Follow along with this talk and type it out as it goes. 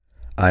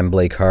I'm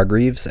Blake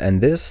Hargreaves, and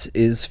this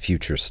is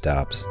Future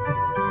Stops.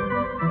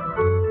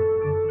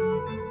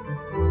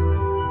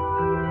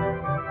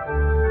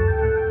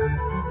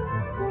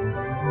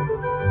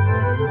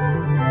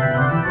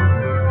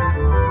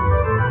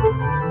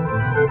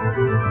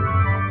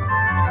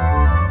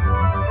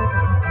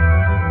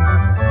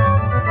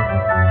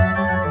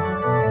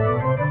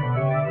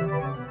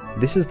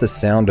 This is the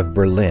sound of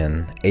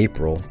Berlin,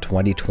 April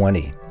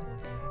 2020.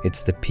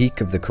 It's the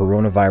peak of the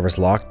coronavirus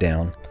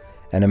lockdown,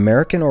 and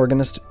American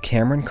organist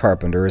Cameron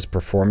Carpenter is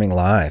performing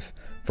live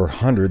for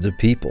hundreds of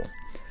people.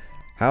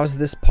 How is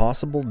this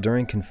possible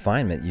during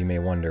confinement, you may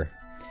wonder?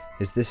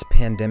 Is this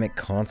pandemic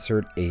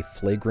concert a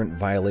flagrant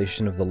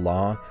violation of the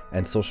law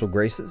and social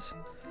graces?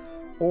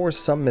 Or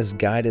some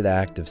misguided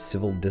act of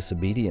civil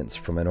disobedience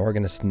from an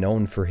organist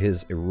known for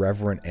his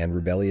irreverent and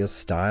rebellious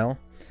style?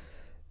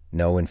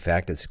 No, in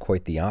fact, it's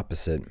quite the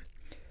opposite.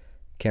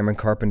 Cameron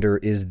Carpenter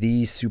is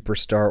the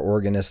superstar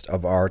organist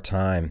of our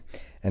time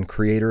and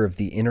creator of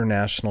the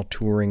International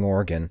Touring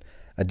Organ,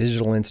 a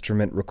digital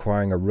instrument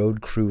requiring a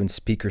road crew and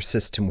speaker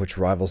system which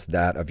rivals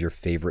that of your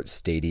favorite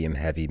stadium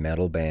heavy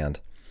metal band.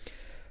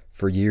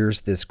 For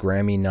years, this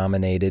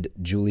Grammy-nominated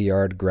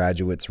Juilliard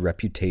graduate's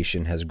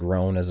reputation has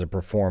grown as a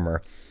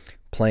performer,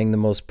 playing the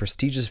most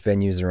prestigious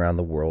venues around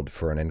the world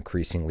for an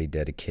increasingly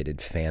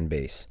dedicated fan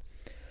base.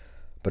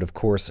 But of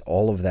course,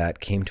 all of that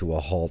came to a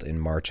halt in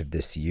March of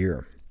this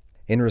year.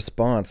 In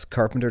response,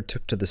 Carpenter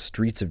took to the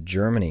streets of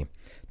Germany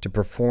to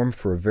perform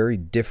for a very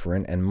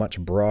different and much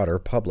broader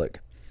public.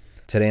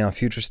 Today on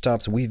Future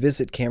Stops, we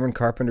visit Cameron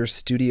Carpenter's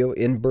studio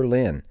in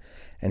Berlin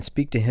and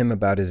speak to him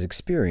about his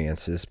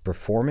experiences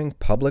performing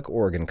public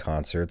organ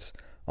concerts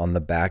on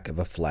the back of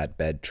a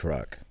flatbed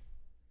truck.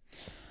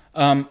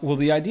 Well,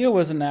 the idea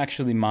wasn't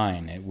actually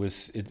mine. It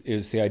was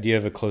the idea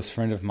of a close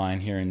friend of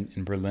mine here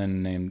in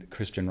Berlin named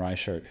Christian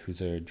Reichert,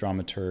 who's a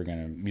dramaturg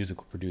and a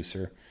musical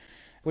producer.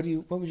 What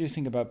would you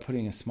think about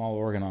putting a small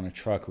organ on a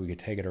truck? We could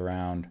take it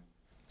around.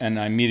 And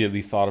I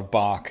immediately thought of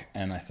Bach,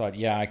 and I thought,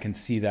 yeah, I can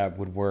see that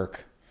would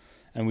work.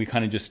 And we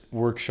kind of just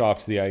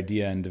workshopped the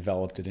idea and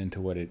developed it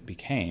into what it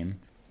became.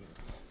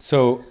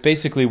 So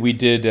basically, we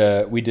did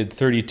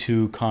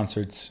 32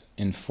 concerts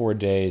in 4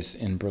 days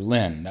in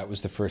Berlin. That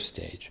was the first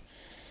stage.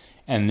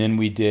 And then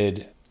we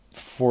did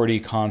 40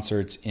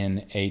 concerts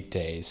in 8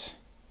 days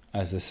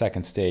as the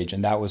second stage,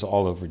 and that was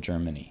all over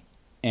Germany.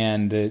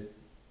 And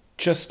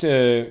just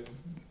because,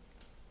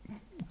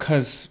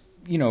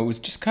 it was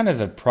just kind of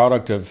a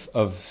product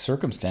of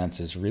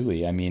circumstances,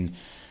 really. I mean,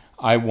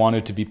 I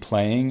wanted to be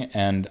playing,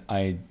 and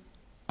I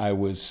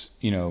was,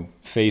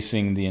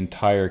 facing the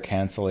entire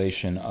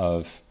cancellation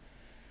of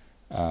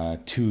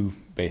 2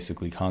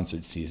 basically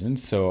concert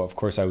seasons. So, of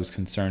course, I was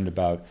concerned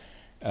about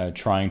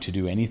trying to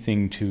do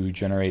anything to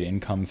generate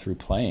income through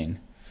playing.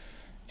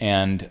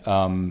 And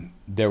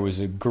there was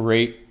a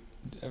really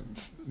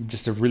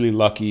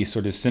lucky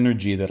sort of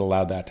synergy that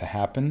allowed that to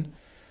happen.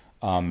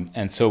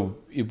 And so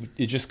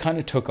it just kind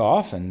of took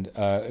off, and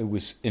it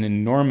was an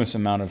enormous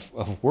amount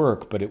of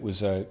work, but it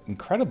was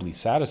incredibly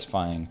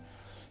satisfying.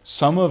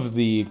 Some of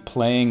the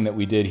playing that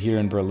we did here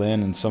in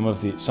Berlin and some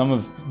of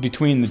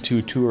between the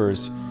 2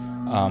 tours,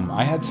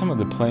 I had some of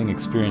the playing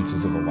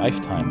experiences of a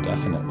lifetime,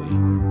 definitely.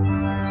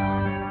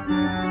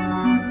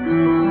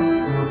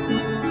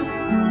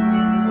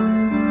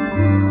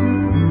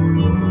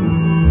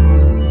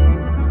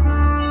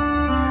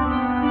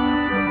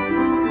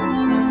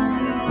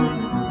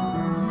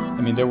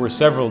 I mean, there were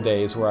several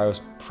days where I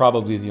was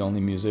probably the only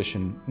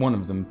musician, one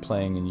of them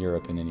playing in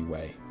Europe in any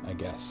way, I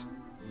guess.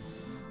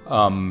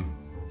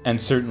 And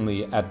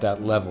certainly at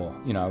that level,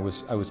 I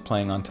was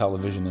playing on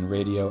television and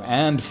radio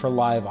and for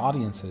live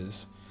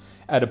audiences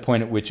at a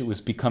point at which it was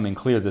becoming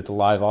clear that the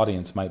live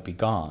audience might be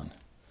gone.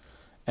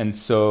 And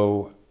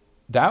so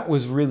that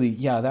was really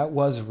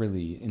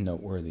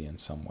noteworthy in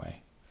some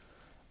way.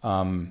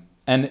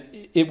 And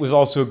it was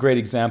also a great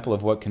example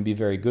of what can be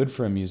very good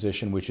for a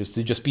musician, which is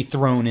to just be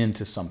thrown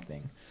into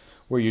something,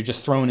 where you're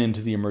just thrown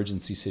into the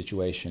emergency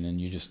situation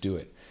and you just do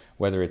it.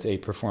 Whether it's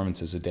 8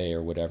 performances a day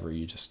or whatever,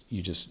 you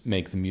just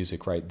make the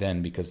music right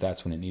then because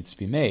that's when it needs to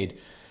be made.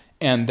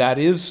 And that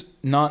is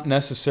not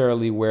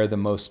necessarily where the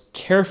most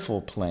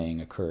careful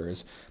playing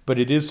occurs, but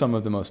it is some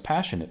of the most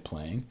passionate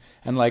playing.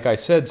 And like I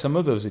said, some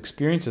of those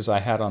experiences I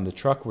had on the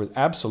truck were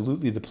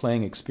absolutely the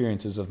playing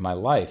experiences of my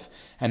life,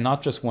 and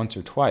not just once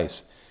or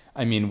twice.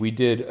 I mean, we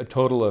did a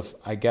total of,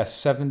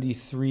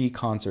 73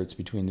 concerts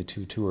between the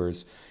 2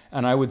 tours,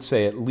 and I would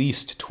say at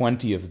least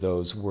 20 of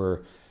those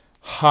were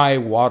high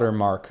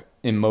watermark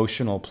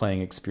emotional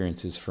playing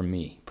experiences for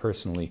me,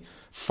 personally,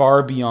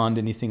 far beyond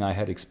anything I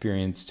had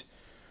experienced.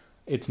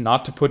 It's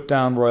not to put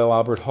down Royal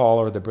Albert Hall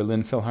or the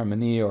Berlin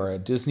Philharmonie or a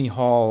Disney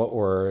Hall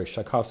or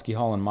Tchaikovsky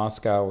Hall in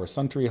Moscow or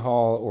Suntory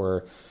Hall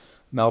or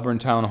Melbourne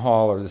Town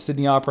Hall or the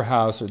Sydney Opera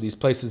House or these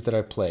places that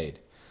I played.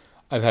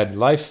 I've had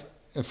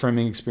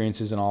life-affirming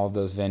experiences in all of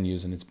those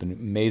venues, and it's been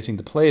amazing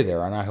to play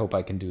there, and I hope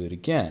I can do it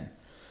again.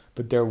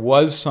 But there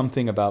was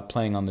something about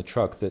playing on the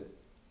truck that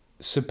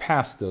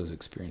surpassed those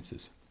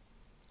experiences.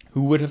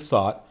 Who would have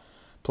thought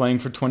playing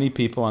for 20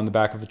 people on the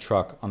back of a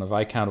truck on a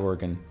Viscount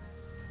organ.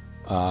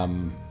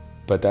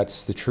 But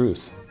that's the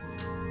truth.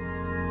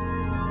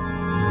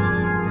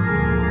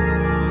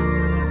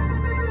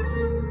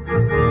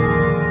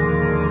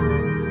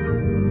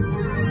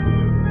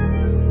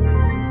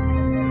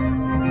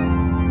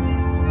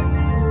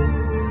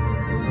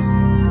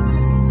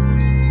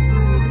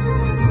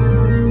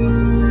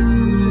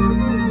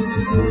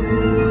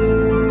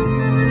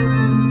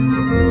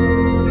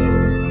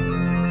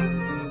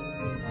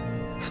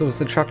 So was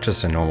the truck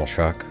just a normal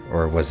truck,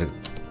 or was it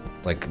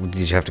like,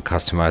 did you have to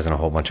customize in a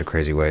whole bunch of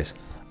crazy ways?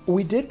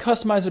 We did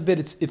customize a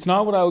bit. It's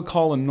not what I would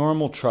call a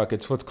normal truck.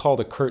 It's what's called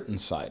a curtain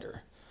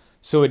sider.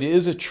 So it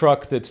is a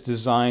truck that's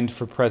designed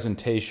for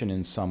presentation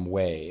in some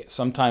way.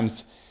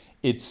 Sometimes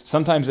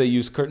they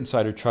use curtain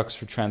sider trucks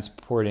for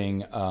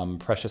transporting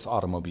precious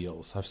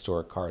automobiles,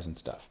 historic cars and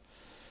stuff.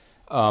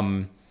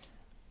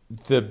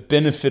 The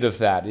benefit of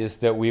that is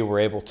that we were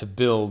able to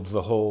build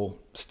the whole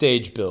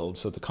stage build,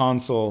 so the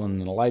console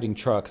and the lighting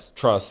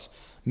truss,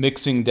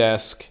 mixing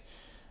desk,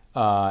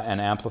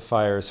 and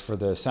amplifiers for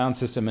the sound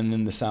system, and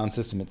then the sound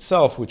system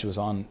itself, which was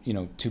on,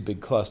 two big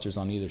clusters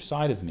on either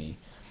side of me,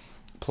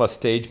 plus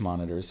stage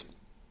monitors.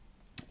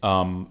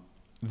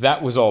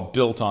 That was all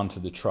built onto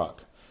the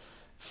truck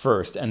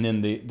first, and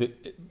then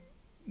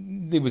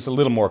it was a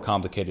little more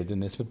complicated than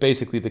this, but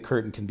basically the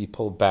curtain can be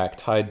pulled back,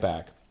 tied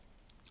back.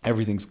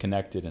 Everything's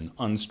connected and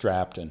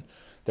unstrapped, and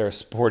there are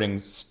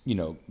supporting,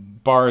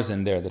 bars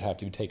in there that have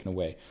to be taken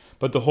away.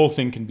 But the whole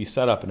thing can be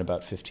set up in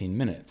about 15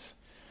 minutes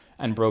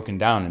and broken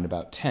down in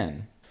about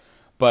 10.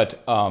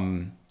 But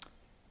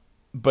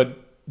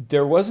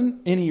there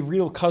wasn't any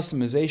real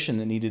customization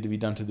that needed to be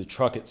done to the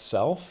truck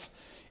itself.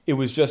 It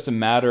was just a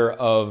matter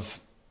of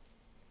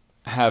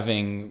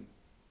having,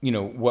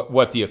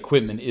 what the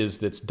equipment is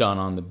that's done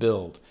on the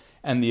build.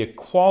 And the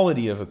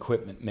quality of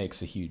equipment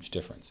makes a huge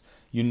difference.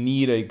 You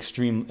need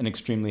an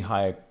extremely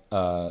high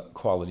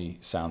quality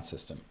sound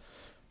system.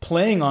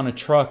 Playing on a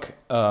truck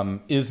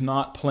is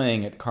not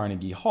playing at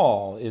Carnegie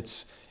Hall.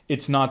 It's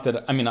not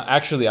that,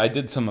 actually I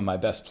did some of my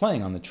best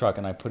playing on the truck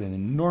and I put an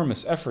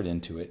enormous effort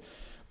into it,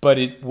 but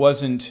it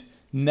wasn't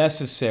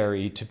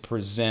necessary to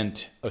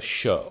present a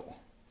show.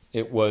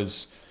 It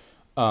was,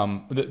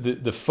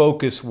 the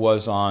focus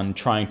was on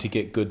trying to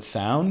get good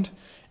sound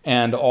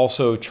and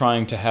also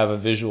trying to have a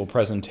visual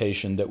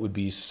presentation that would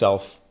be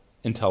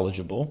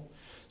self-intelligible,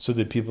 so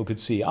that people could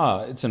see,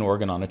 it's an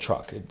organ on a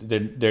truck. There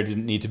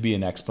didn't need to be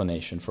an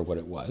explanation for what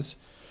it was.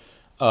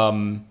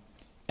 And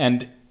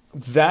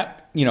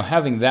that,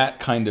 having that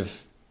kind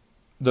of,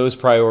 those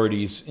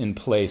priorities in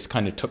place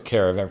kind of took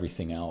care of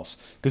everything else.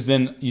 Because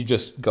then you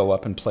just go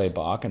up and play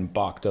Bach, and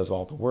Bach does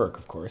all the work,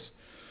 of course.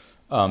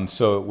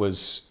 So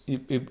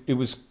it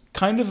was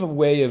kind of a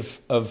way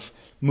of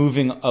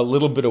moving a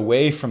little bit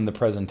away from the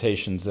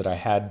presentations that I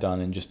had done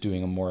and just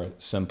doing a more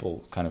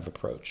simple kind of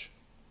approach.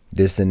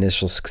 This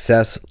initial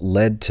success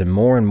led to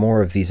more and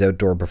more of these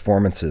outdoor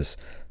performances,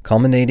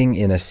 culminating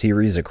in a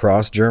series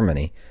across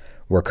Germany,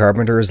 where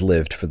Carpenter has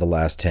lived for the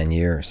last 10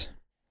 years.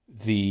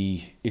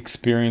 The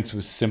experience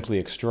was simply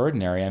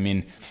extraordinary.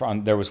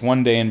 There was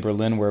one day in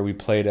Berlin where we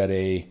played at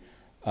the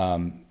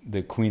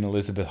Queen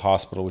Elizabeth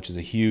Hospital, which is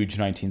a huge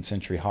 19th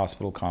century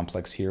hospital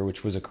complex here,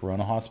 which was a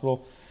Corona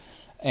hospital.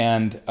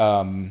 And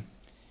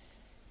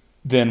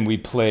then we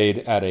played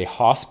at a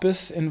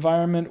hospice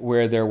environment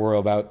where there were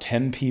about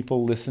 10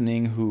 people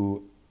listening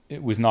who,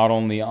 it was not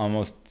only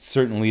almost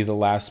certainly the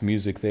last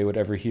music they would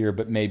ever hear,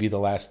 but maybe the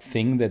last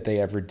thing that they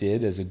ever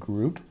did as a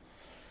group.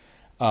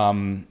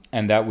 And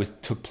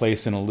that took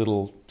place in a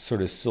little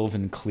sort of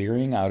sylvan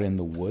clearing out in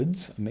the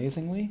woods,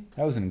 amazingly.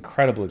 That was an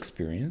incredible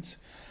experience.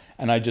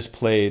 And I just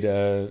played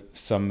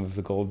some of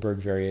the Goldberg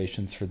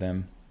variations for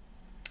them.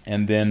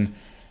 And then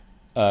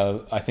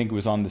I think it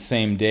was on the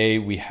same day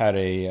we had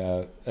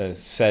a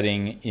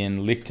setting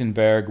in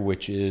Lichtenberg,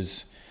 which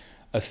is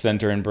a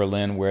center in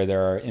Berlin where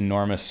there are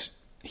enormous,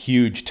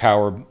 huge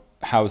tower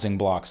housing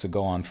blocks that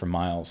go on for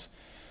miles.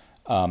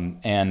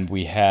 And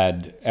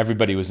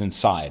everybody was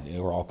inside.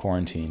 They were all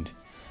quarantined.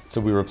 So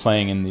we were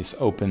playing in this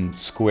open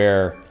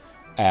square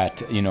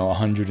at,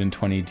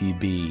 120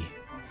 dB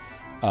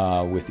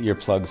with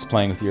earplugs,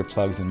 playing with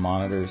earplugs and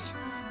monitors.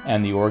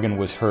 And the organ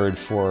was heard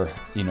for,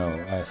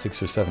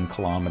 6 or 7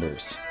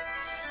 kilometers,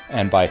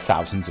 and by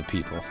thousands of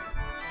people.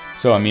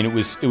 So,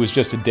 it was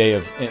just a day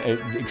of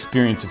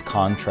experience of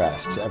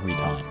contrasts every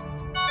time.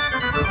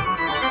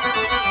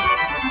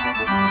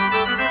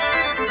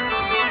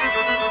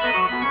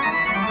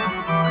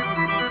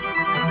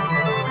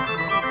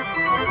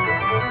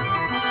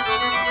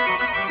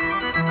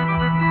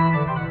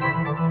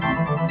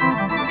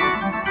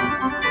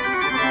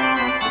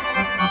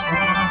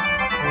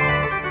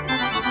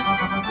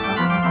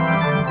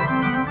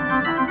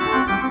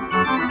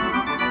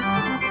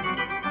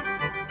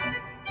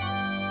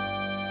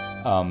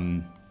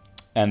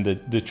 And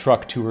the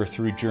truck tour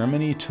through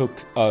Germany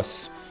took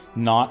us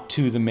not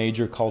to the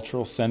major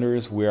cultural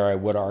centers where I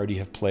would already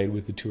have played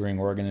with the touring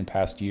organ in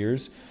past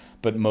years,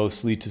 but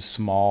mostly to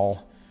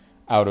small,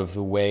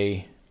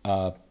 out-of-the-way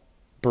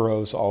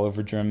boroughs all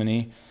over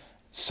Germany,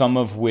 some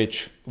of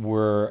which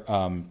were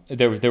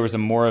there was a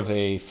more of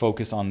a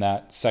focus on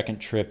that second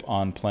trip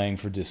on playing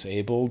for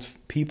disabled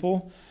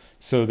people.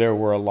 So there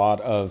were a lot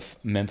of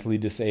mentally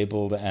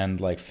disabled and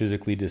like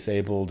physically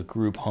disabled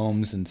group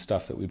homes and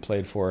stuff that we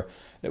played for.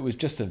 That was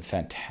just a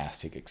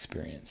fantastic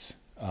experience.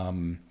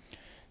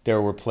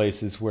 There were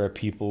places where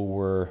people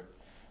were,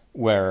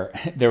 where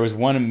there was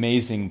one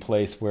amazing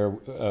place where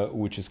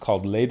which is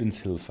called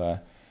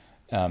Lebenshilfe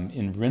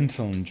in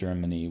Rinteln,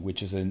 Germany,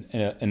 which is an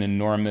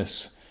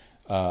enormous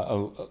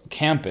a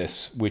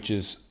campus which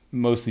is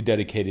mostly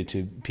dedicated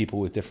to people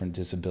with different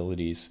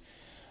disabilities.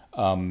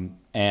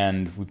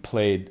 And we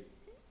played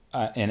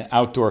an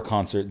outdoor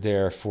concert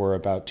there for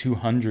about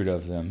 200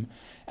 of them.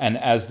 And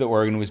as the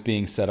organ was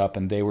being set up,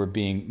 and they were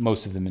being,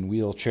 most of them in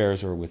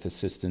wheelchairs or with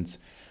assistants,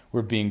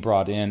 were being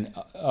brought in,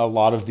 a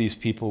lot of these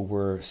people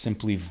were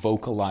simply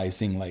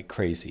vocalizing like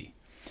crazy.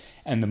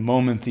 And the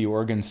moment the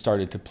organ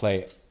started to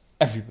play,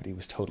 everybody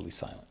was totally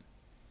silent.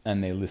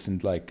 And they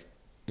listened like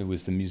it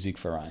was the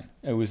Musikverein.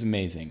 It was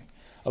amazing.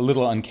 A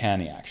little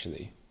uncanny,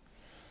 actually.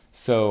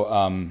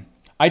 So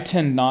I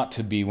tend not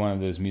to be one of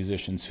those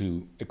musicians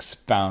who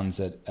expounds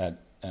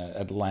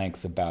at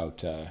length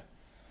about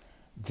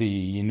the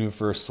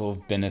universal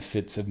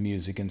benefits of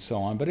music and so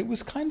on. But it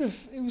was kind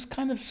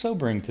of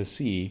sobering to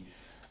see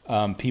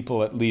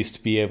people at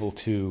least be able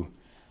to,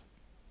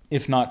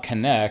 if not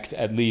connect,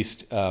 at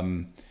least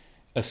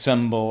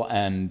assemble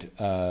and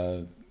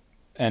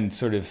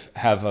sort of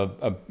have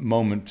a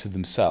moment to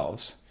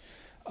themselves,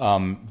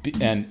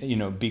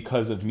 and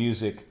because of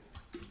music,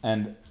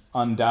 and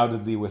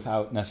undoubtedly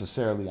without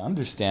necessarily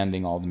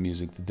understanding all the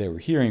music that they were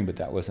hearing, but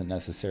that wasn't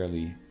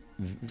necessarily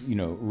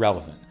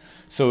relevant.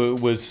 So it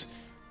was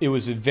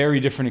a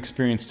very different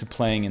experience to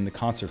playing in the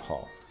concert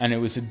hall, and it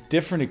was a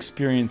different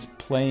experience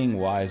playing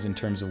wise in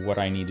terms of what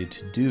I needed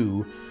to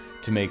do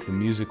to make the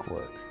music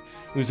work.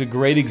 It was a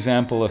great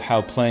example of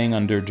how playing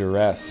under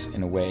duress,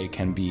 in a way,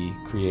 can be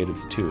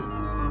creative too.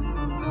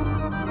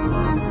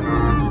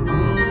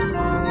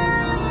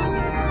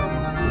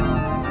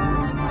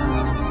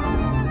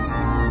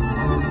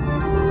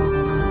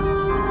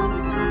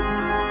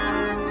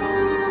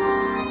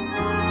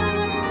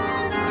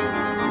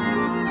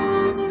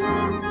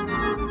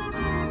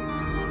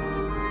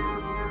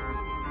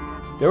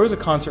 There was a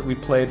concert we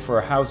played for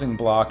a housing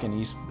block in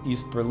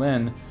East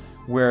Berlin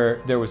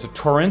where there was a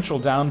torrential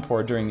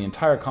downpour during the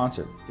entire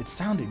concert. It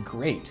sounded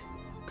great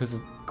because,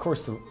 of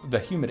course, the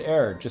humid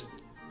air just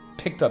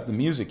picked up the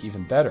music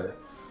even better.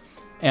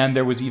 And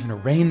there was even a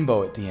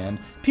rainbow at the end.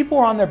 People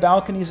were on their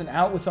balconies and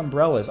out with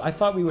umbrellas. I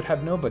thought we would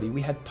have nobody.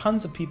 We had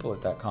tons of people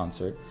at that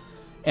concert.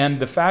 And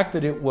the fact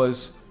that it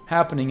was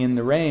happening in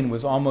the rain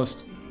was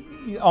almost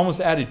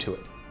added to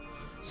it.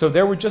 So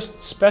there were just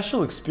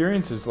special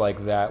experiences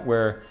like that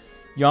where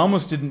you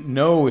almost didn't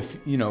know if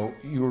you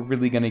were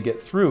really going to get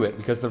through it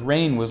because the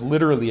rain was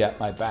literally at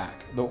my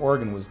back. The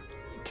organ was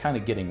kind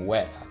of getting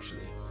wet,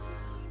 actually,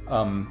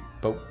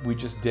 but we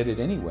just did it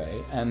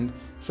anyway. And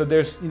so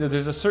there's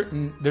a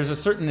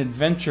certain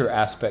adventure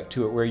aspect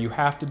to it where you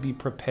have to be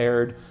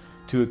prepared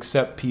to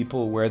accept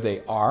people where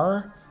they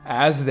are,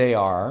 as they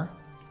are,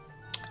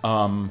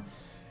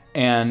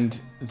 and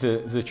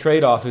the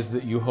trade-off is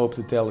that you hope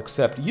that they'll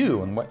accept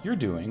you and what you're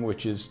doing,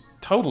 which is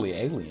totally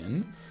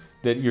alien.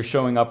 That you're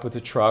showing up with a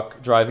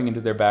truck, driving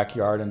into their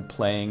backyard and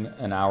playing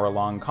an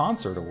hour-long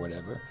concert or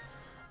whatever,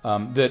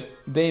 that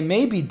they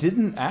maybe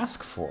didn't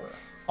ask for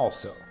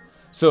also.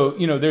 So,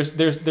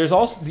 there's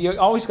also, you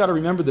always got to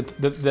remember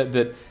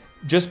that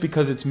just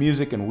because it's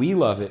music and we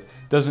love it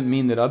doesn't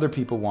mean that other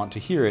people want to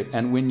hear it.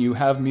 And when you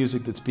have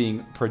music that's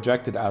being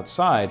projected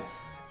outside,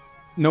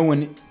 no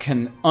one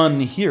can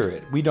unhear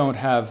it. We don't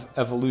have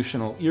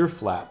evolutional ear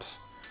flaps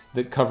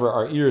that cover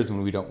our ears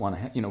when we don't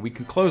want to, we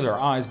can close our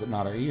eyes but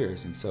not our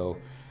ears, and so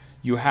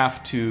you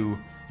have to,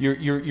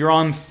 you're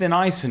on thin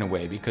ice in a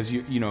way because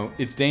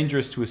it's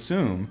dangerous to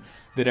assume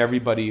that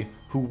everybody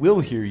who will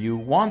hear you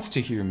wants to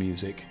hear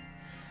music,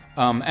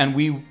 and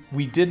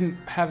we didn't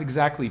have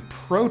exactly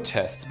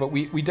protests, but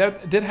we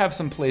did have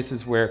some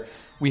places where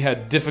we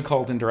had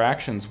difficult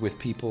interactions with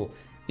people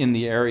in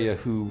the area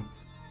who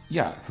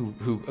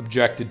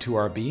objected to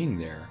our being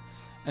there,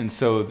 and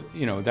so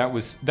that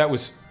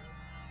was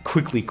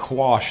quickly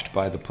quashed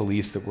by the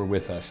police that were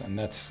with us, and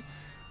that's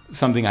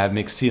something I have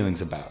mixed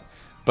feelings about.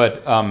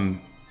 But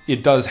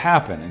it does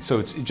happen, and so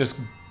it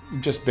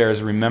just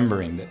bears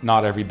remembering that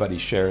not everybody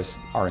shares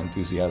our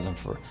enthusiasm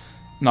for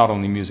not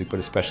only music but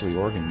especially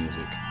organ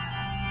music.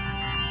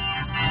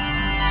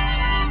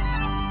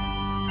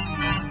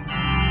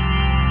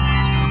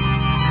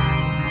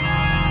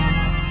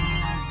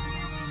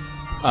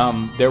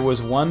 There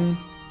was one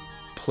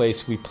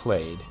place we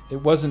played. It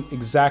wasn't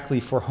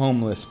exactly for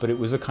homeless, but it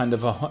was a kind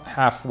of a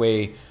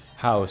halfway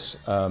house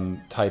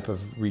type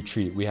of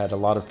retreat. We had a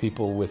lot of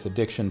people with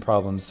addiction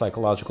problems,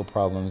 psychological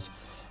problems,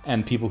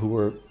 and people who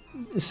were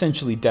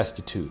essentially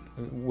destitute,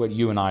 what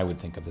you and I would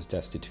think of as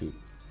destitute.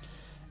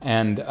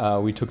 And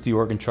we took the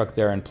organ truck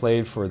there and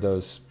played for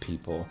those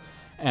people.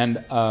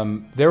 And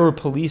there were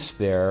police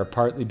there,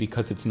 partly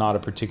because it's not a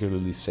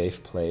particularly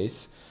safe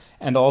place,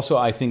 and also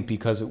I think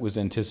because it was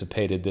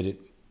anticipated that it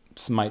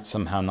might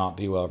somehow not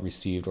be well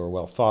received or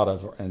well thought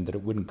of, and that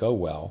it wouldn't go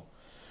well.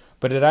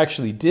 But it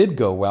actually did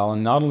go well,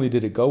 and not only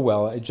did it go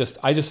well, I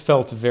just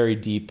felt a very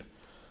deep,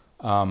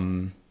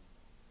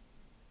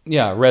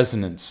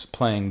 resonance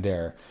playing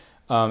there.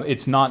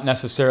 It's not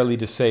necessarily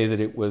to say that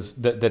it was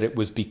that it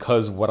was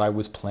because what I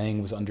was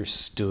playing was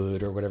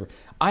understood or whatever.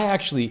 I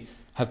actually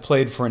have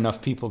played for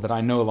enough people that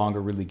I no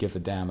longer really give a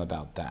damn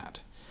about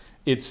that.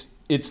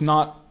 It's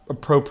not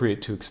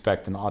appropriate to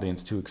expect an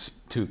audience to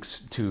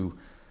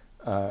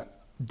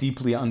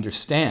deeply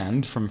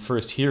understand from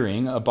first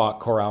hearing a Bach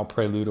chorale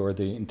prelude or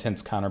the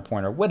intense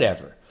counterpoint or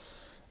whatever.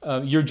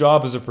 Your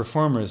job as a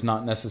performer is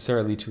not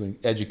necessarily to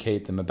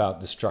educate them about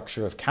the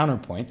structure of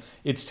counterpoint.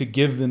 It's to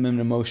give them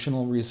an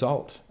emotional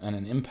result and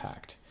an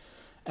impact.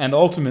 And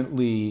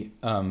ultimately,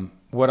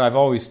 what I've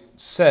always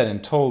said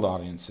and told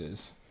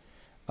audiences,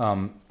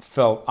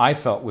 I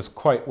felt was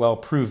quite well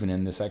proven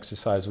in this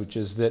exercise, which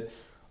is that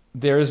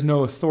there is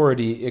no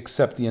authority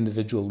except the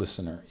individual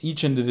listener.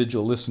 Each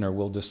individual listener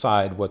will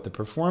decide what the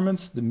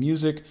performance, the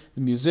music,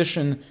 the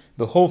musician,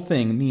 the whole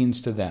thing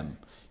means to them.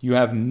 You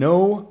have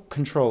no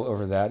control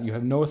over that. You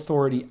have no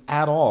authority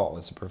at all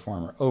as a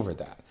performer over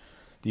that.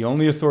 The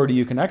only authority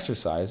you can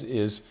exercise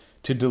is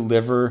to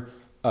deliver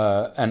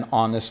an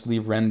honestly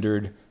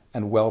rendered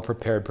and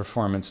well-prepared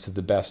performance to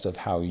the best of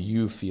how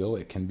you feel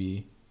it can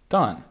be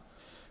done.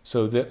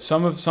 So that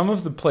some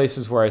of the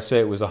places where I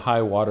say it was a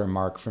high water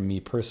mark for me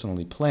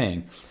personally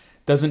playing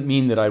doesn't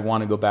mean that I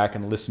want to go back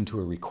and listen to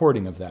a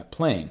recording of that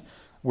playing.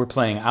 We're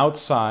playing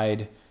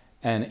outside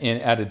and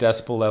at a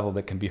decibel level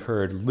that can be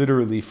heard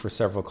literally for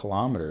several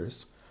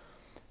kilometers.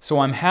 So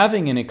I'm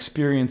having an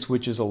experience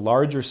which is a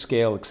larger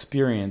scale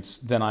experience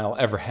than I'll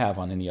ever have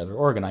on any other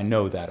organ. I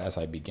know that as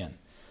I begin.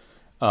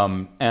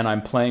 And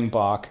I'm playing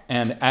Bach,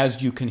 and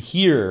as you can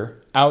hear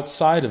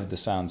outside of the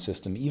sound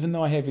system, even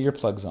though I have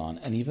earplugs on,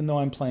 and even though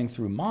I'm playing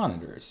through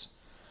monitors,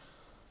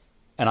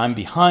 and I'm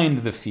behind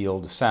the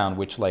field of sound,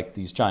 which like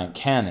these giant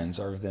cannons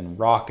are then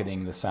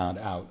rocketing the sound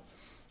out,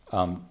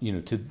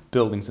 to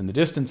buildings in the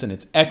distance, and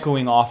it's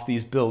echoing off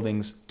these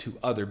buildings to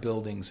other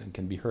buildings and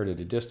can be heard at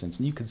a distance.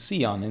 And you can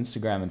see on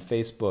Instagram and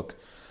Facebook,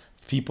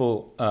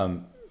 people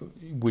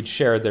would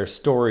share their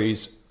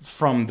stories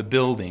from the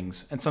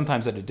buildings, and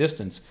sometimes at a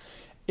distance.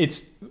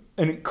 It's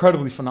an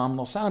incredibly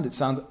phenomenal sound. It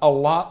sounds a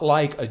lot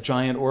like a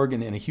giant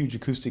organ in a huge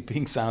acoustic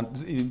being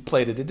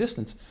played at a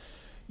distance.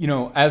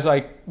 As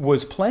I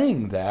was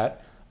playing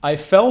that, I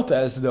felt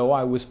as though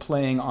I was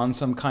playing on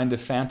some kind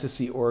of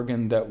fantasy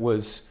organ that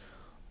was,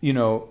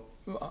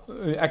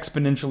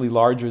 exponentially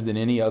larger than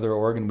any other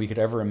organ we could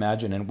ever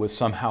imagine and was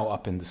somehow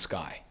up in the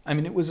sky. I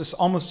mean, it was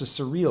almost a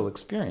surreal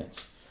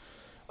experience.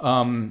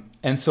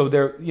 And so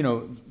there,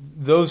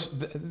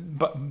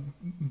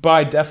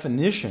 by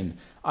definition,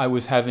 I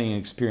was having an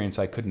experience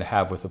I couldn't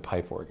have with a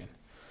pipe organ.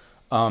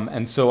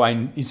 And so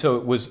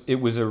it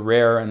was a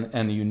rare and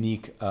a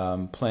unique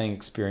playing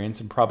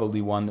experience, and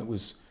probably one that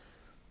was,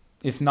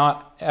 if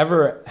not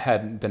ever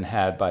hadn't been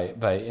had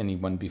by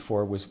anyone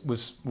before,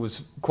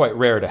 was quite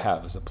rare to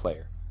have as a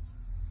player.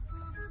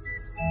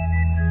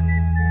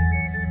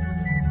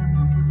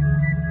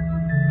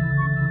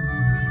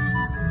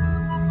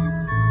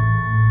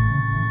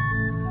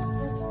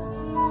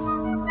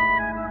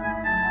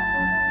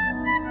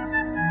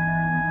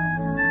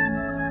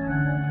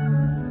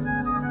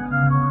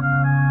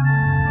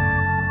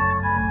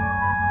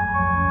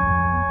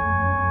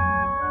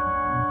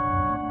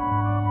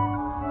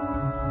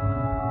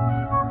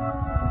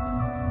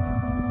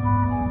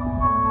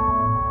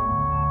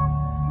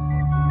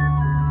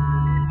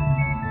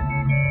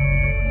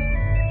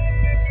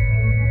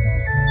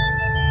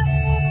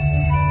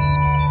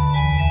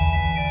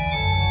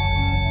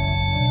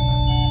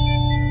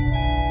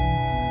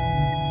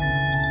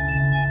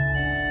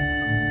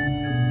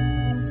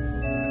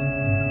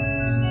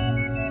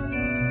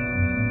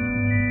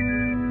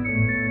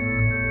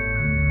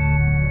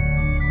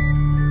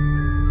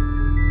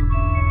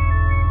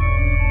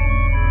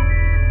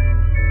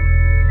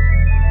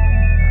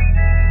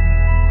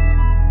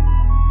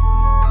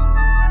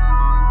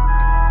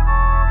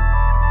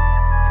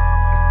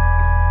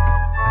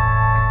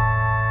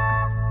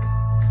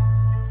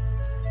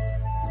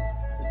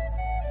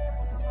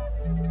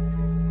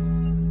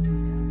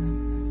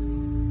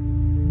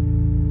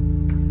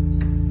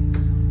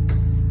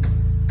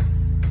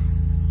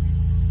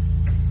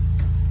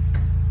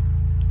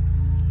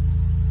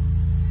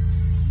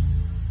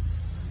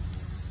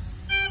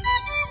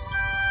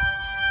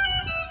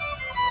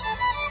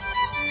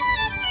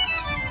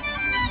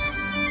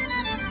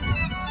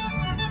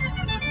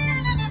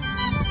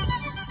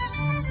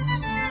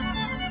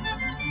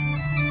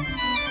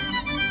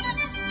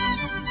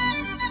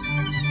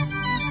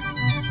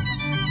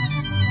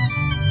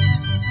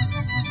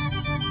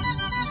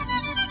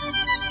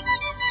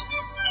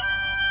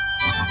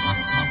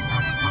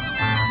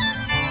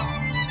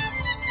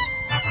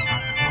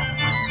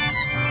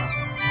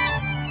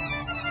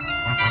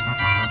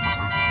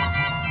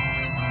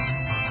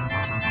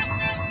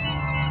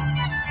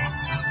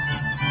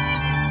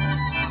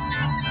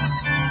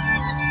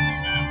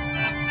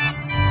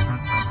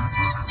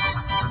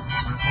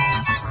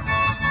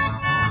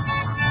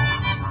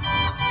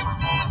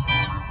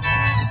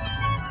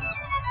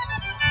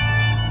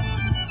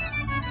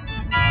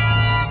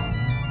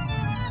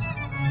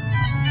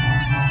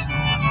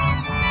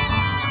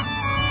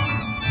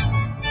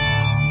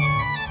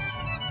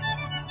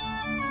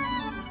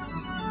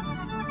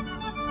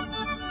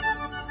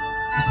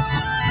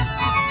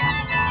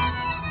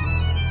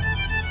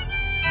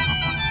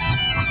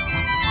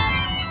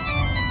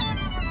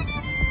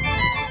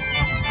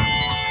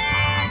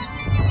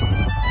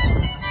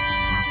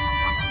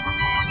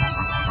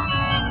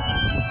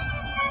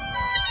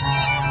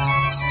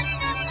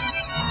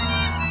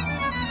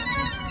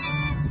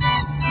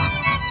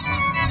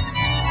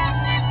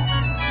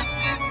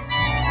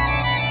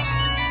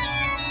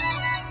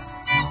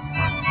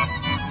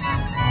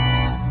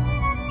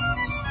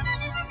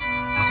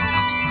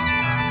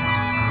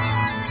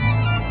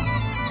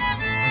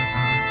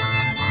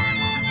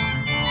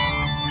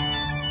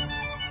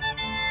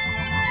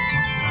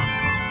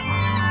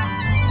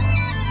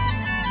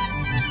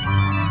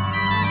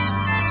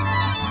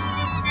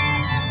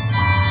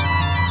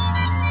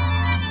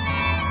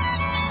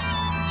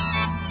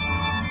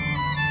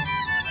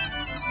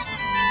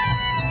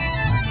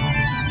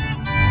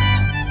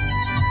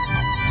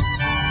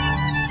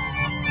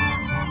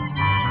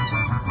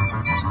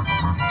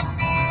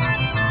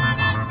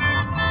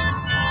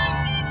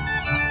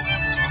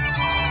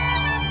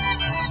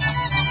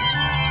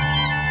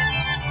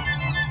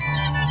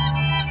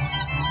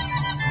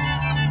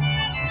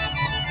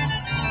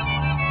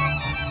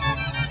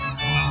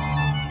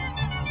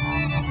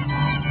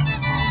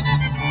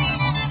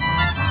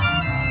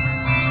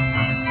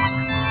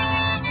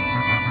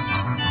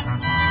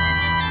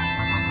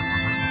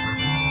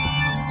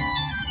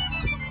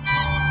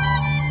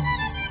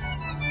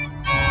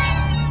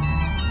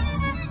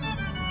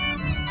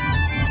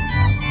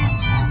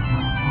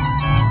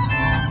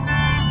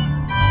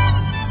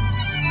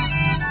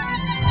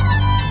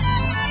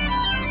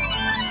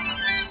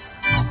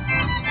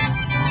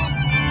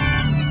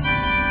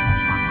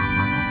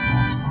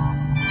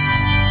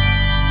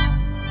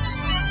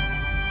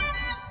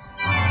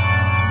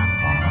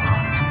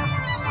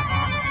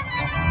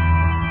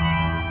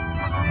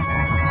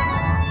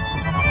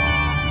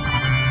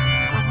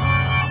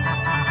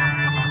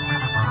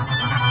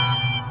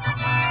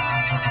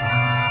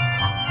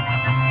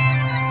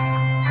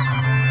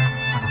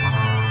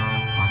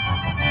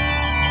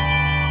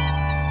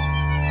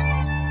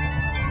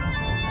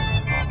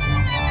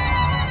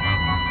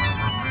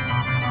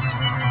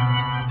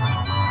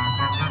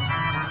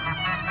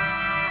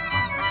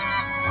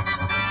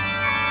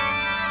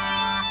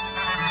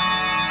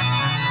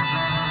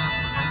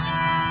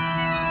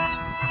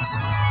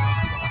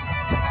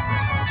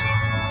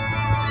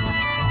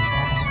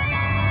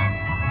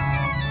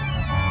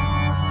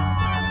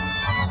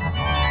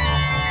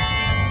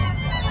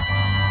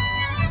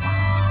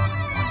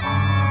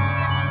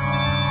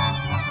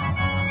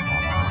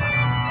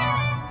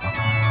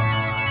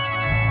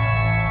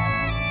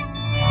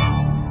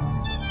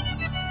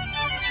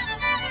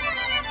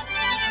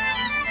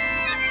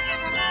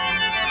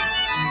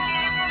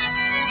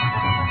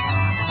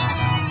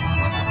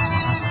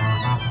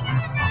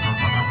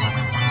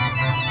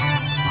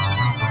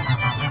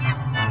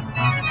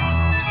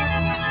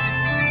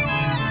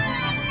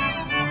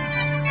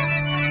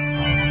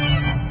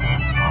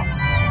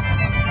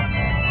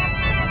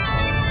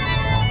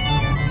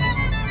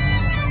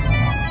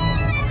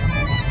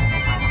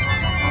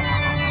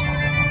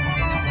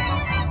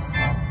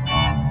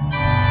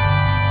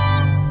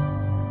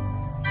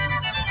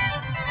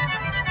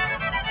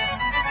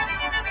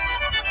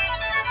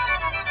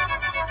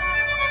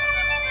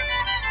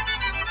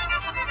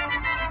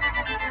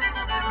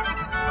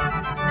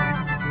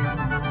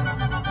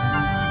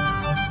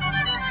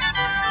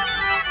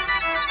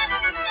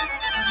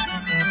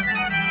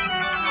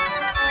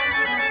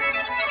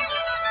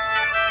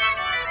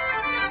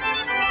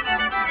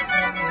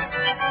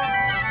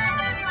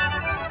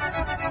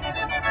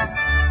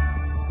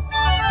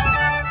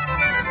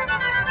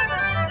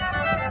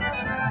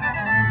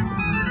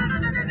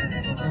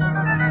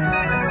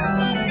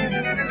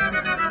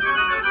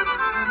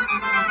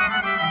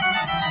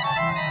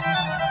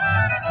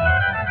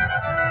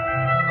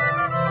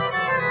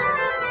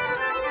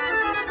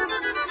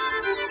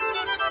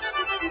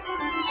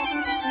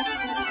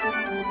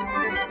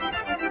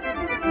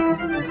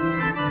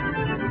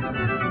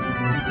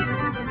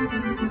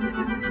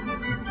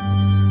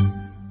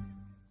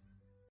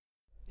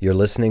 You're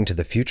listening to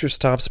the Future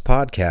Stops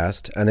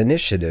podcast, an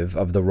initiative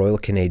of the Royal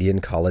Canadian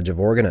College of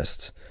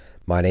Organists.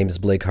 My name is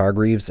Blake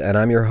Hargreaves, and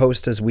I'm your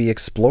host as we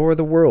explore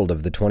the world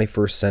of the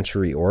 21st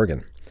century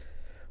organ.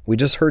 We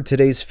just heard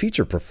today's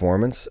feature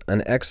performance,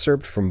 an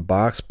excerpt from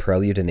Bach's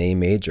Prelude in A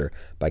Major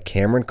by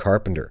Cameron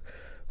Carpenter,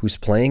 who's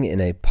playing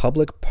in a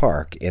public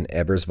park in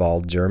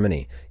Eberswalde,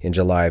 Germany, in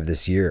July of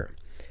this year.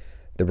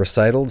 The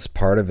recital is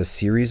part of a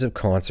series of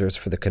concerts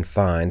for the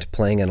confined,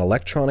 playing an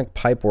electronic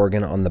pipe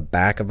organ on the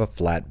back of a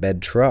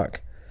flatbed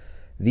truck.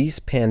 These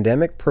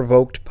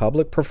pandemic-provoked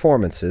public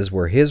performances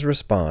were his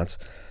response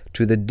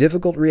to the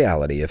difficult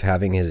reality of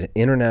having his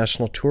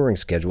international touring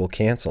schedule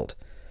canceled.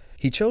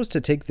 He chose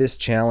to take this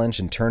challenge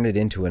and turn it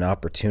into an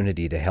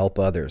opportunity to help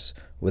others,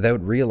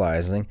 without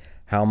realizing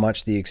how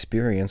much the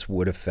experience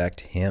would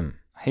affect him.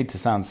 I hate to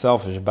sound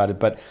selfish about it,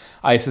 but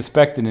I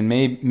suspect that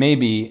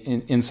maybe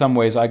in some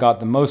ways I got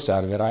the most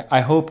out of it.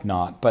 I hope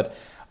not, but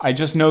I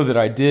just know that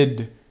I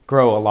did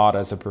grow a lot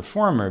as a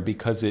performer,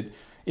 because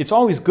it's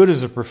always good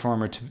as a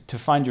performer to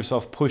find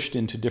yourself pushed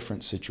into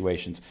different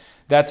situations.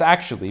 That's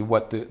actually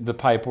what the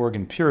pipe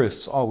organ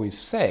purists always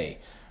say.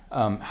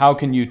 How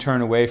can you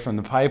turn away from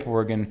the pipe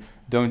organ?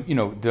 Don't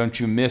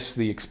you miss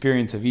the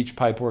experience of each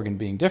pipe organ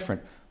being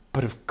different?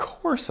 But of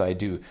course I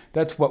do.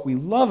 That's what we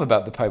love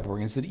about the pipe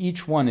organ, is that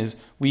each one is,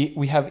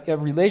 we have a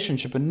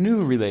relationship, a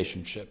new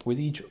relationship with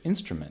each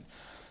instrument.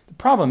 The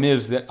problem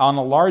is that on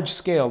a large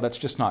scale, that's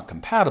just not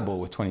compatible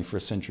with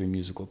 21st century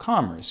musical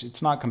commerce.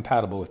 It's not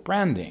compatible with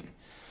branding.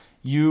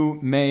 You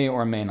may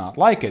or may not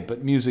like it,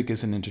 but music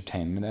is an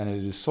entertainment and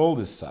it is sold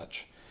as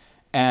such.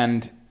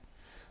 And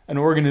an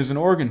organ is an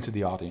organ to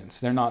the audience.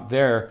 They're not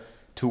there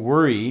to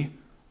worry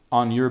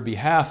on your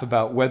behalf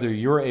about whether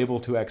you're able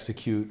to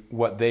execute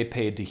what they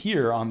paid to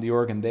hear on the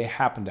organ they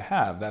happen to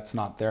have. That's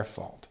not their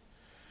fault.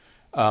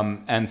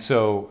 And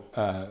so,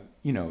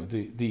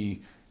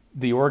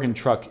 the organ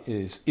truck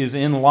is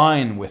in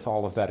line with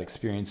all of that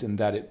experience, in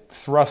that it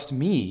thrust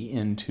me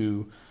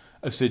into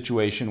a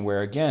situation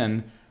where,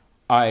 again,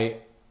 I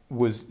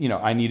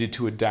needed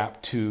to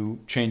adapt to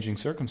changing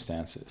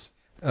circumstances.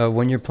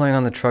 When you're playing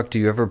on the truck, do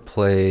you ever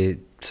play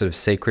sort of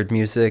sacred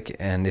music?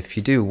 And if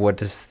you do,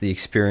 what is the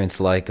experience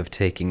like of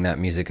taking that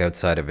music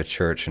outside of a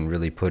church and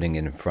really putting it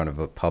in front of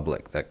a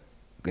public that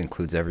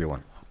includes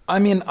everyone? I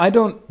mean, I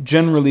don't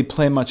generally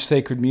play much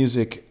sacred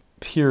music,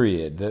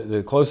 period.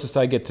 The closest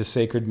I get to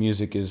sacred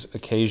music is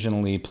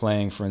occasionally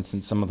playing, for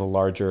instance, some of the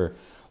larger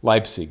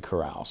Leipzig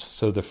chorales.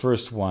 So the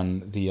first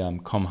one, the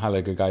Komm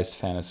Heiliger Geist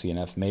Fantasy in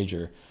F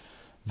major,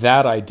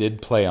 that I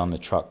did play on the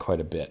truck quite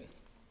a bit.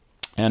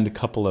 And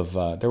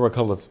there were a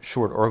couple of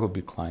short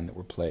Orgelbüchlein that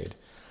were played.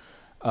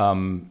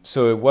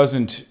 So it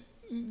wasn't,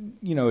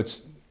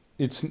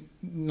 it's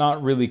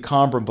not really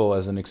comparable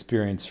as an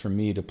experience for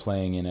me to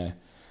playing in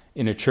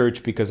a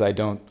church, because I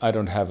don't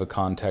have a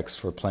context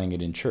for playing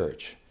it in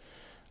church.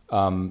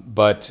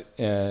 But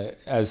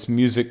as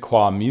music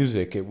qua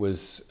music, it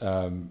was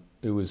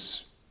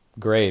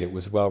great. It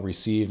was well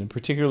received, and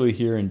particularly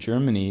here in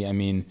Germany. I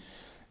mean,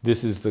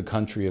 this is the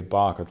country of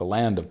Bach, or the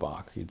land of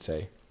Bach, you'd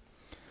say.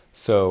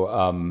 So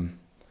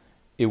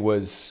it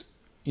was,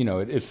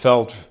 it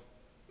felt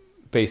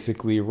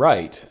basically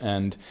right.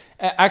 And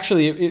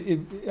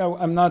actually,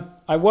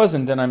 I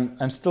wasn't, and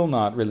I'm still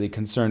not really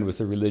concerned with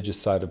the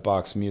religious side of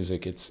Bach's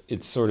music.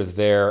 It's sort of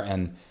there,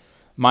 and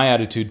my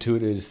attitude to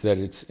it is that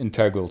it's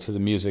integral to the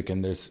music,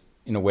 and there's,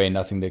 in a way,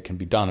 nothing that can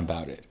be done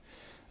about it.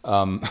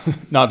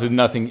 Not that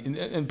nothing,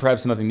 and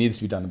perhaps nothing needs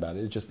to be done about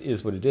it. It just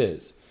is what it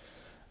is.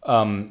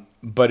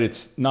 But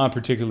it's not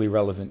particularly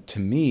relevant to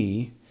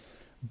me.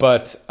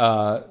 But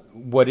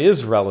what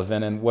is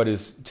relevant, and what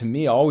is to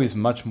me always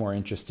much more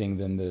interesting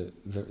than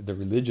the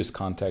religious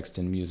context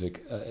in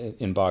music,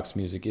 in Bach's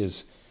music,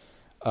 is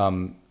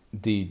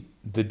the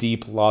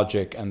deep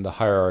logic and the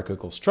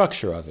hierarchical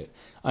structure of it.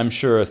 I'm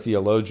sure a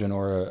theologian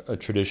or a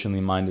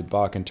traditionally minded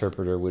Bach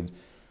interpreter would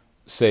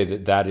say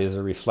that is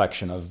a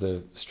reflection of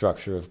the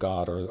structure of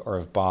God, or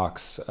of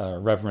Bach's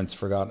reverence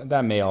for God.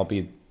 That may all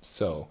be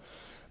so.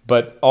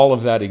 But all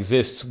of that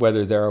exists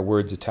whether there are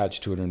words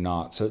attached to it or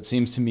not. So it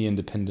seems to me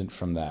independent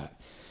from that.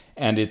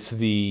 And it's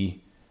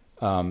if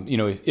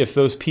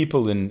those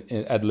people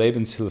at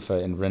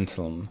Lebenshilfe in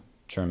Rinteln,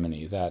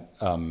 Germany, that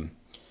home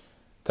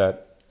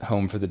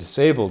for the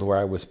disabled where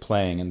I was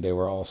playing, and they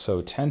were all so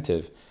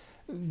attentive,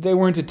 they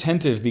weren't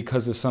attentive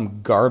because of some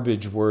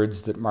garbage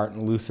words that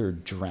Martin Luther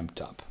dreamt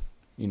up,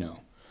 And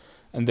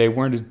they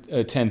weren't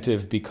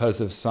attentive because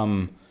of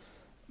some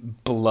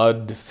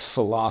blood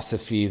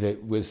philosophy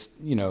that was,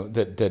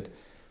 that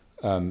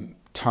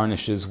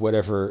tarnishes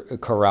whatever a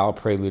chorale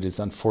prelude is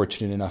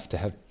unfortunate enough to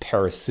have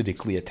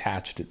parasitically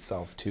attached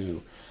itself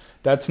to.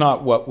 That's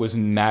not what was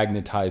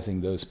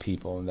magnetizing those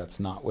people, and that's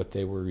not what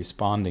they were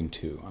responding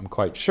to. I'm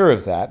quite sure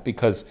of that,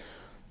 because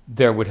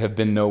there would have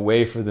been no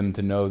way for them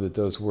to know that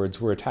those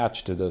words were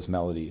attached to those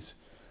melodies.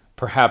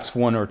 Perhaps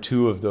one or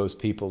two of those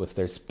people, if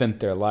they spent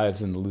their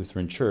lives in the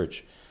Lutheran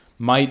Church,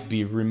 might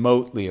be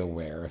remotely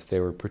aware if they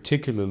were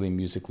particularly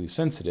musically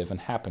sensitive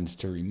and happened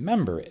to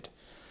remember it.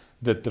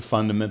 that the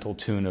fundamental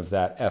tune of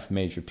that F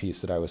major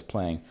piece that I was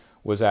playing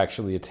was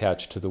actually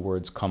attached to the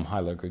words "Komm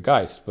Heiliger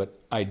Geist," but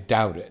I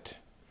doubt it.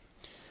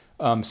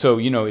 So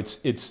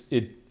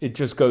it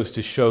just goes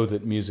to show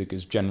that music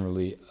is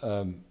generally,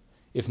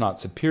 if not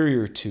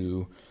superior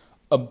to,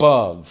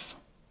 above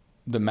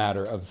the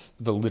matter of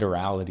the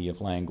literality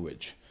of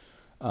language.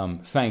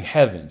 Thank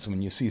heavens,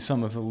 when you see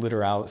some of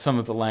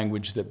the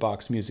language that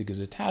Bach's music is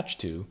attached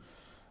to,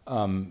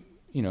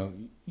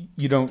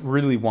 you don't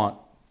really want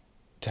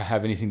to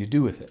have anything to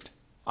do with it.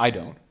 I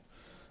don't.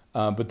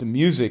 But the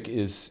music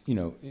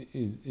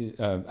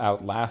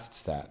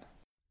outlasts that.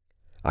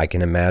 I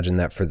can imagine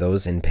that for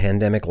those in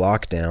pandemic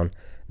lockdown,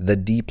 the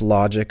deep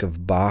logic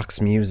of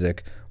Bach's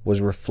music was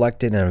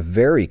reflected in a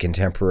very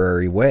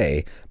contemporary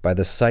way by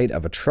the sight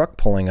of a truck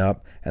pulling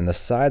up and the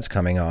sides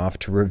coming off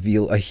to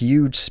reveal a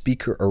huge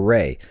speaker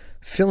array,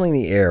 filling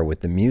the air with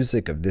the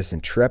music of this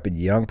intrepid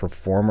young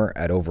performer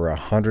at over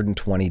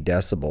 120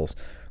 decibels,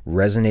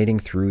 resonating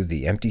through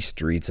the empty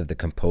streets of the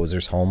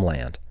composer's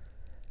homeland.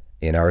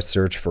 In our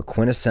search for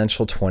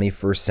quintessential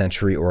 21st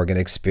century organ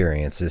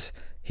experiences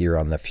here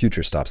on the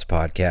Future Stops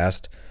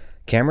podcast,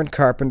 Cameron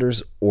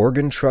Carpenter's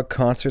Organ Truck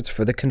Concerts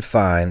for the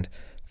Confined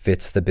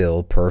fits the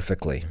bill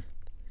perfectly.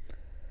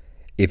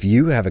 If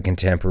you have a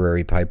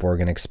contemporary pipe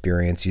organ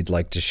experience you'd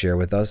like to share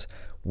with us,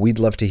 we'd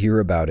love to hear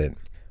about it.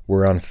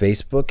 We're on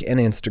Facebook and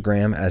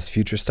Instagram as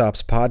Future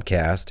Stops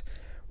Podcast,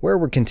 where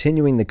we're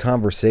continuing the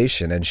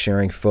conversation and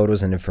sharing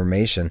photos and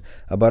information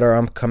about our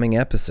upcoming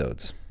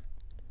episodes.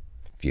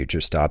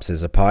 Future Stops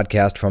is a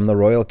podcast from the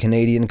Royal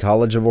Canadian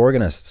College of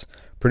Organists,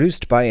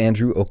 produced by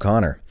Andrew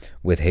O'Connor,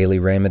 with Haley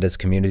Raymond as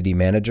community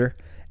manager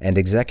and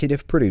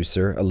executive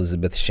producer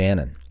Elizabeth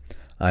Shannon.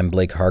 I'm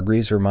Blake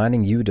Hargreaves,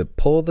 reminding you to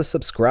pull the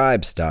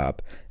subscribe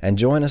stop and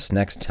join us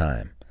next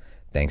time.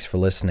 Thanks for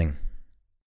listening.